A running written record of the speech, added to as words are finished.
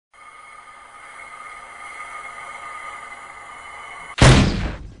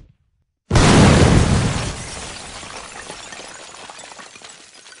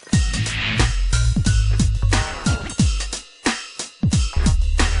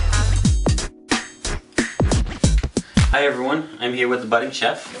Hi everyone, I'm here with the budding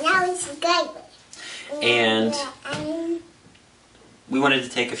chef. Now it's good. And we wanted to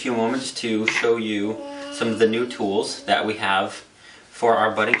take a few moments to show you some of the new tools that we have for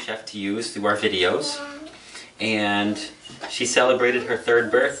our budding chef to use through our videos. And she celebrated her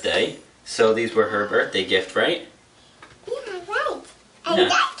 3rd birthday, so these were her birthday gift, right? Yeah, right. Yeah.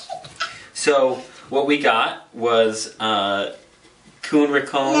 So what we got was Kuhn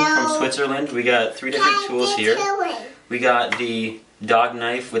Racone from Switzerland. We got 3 different tools here. We got the dog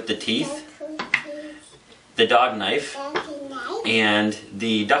knife with the teeth, the dog knife, and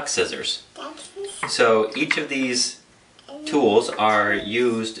the duck scissors. So each of these tools are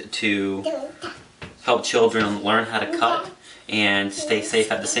used to help children learn how to cut and stay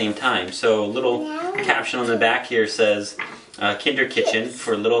safe at the same time. So a little caption on the back here says, Kinder Kitchen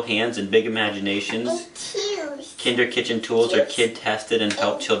for little hands and big imaginations. Kinder Kitchen tools are kid tested and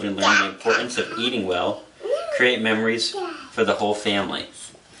help children learn the importance of eating well, create memories for the whole family.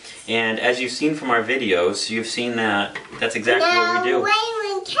 And as you've seen from our videos, you've seen that that's exactly what we do.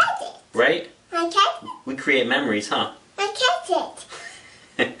 Right? We create memories, huh?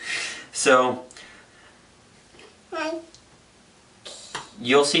 So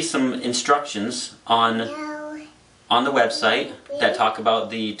you'll see some instructions on the website that talk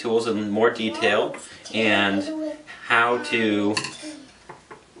about the tools in more detail and how to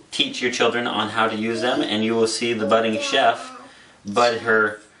teach your children on how to use them, and you will see the budding chef bud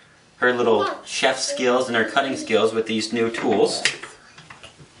her little chef skills and her cutting skills with these new tools.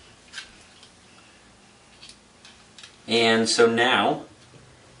 And so now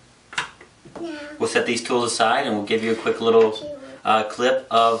we'll set these tools aside and we'll give you a quick little clip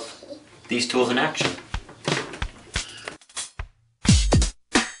of these tools in action.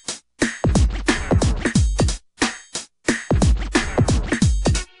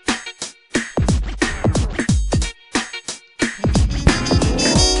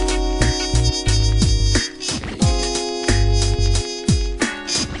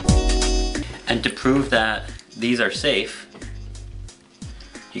 And to prove that these are safe,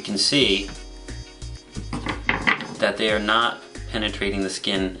 you can see that they are not penetrating the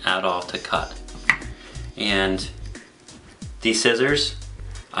skin at all to cut. And these scissors,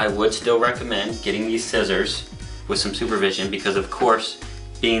 I would still recommend getting these scissors with some supervision, because of course,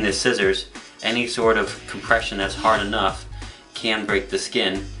 being the scissors, any sort of compression that's hard enough can break the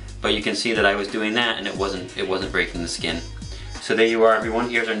skin. But you can see that I was doing that and it wasn't breaking the skin. So there you are, everyone.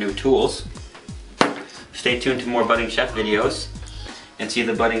 Here's our new tools. Stay tuned to more budding chef videos and see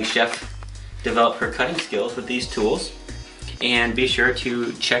the budding chef develop her cutting skills with these tools. And be sure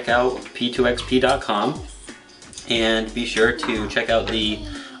to check out p2xp.com and be sure to check out the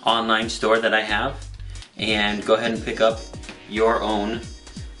online store that I have, and go ahead and pick up your own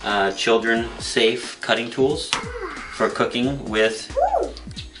children safe cutting tools for cooking with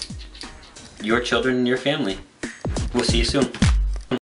your children and your family. We'll see you soon.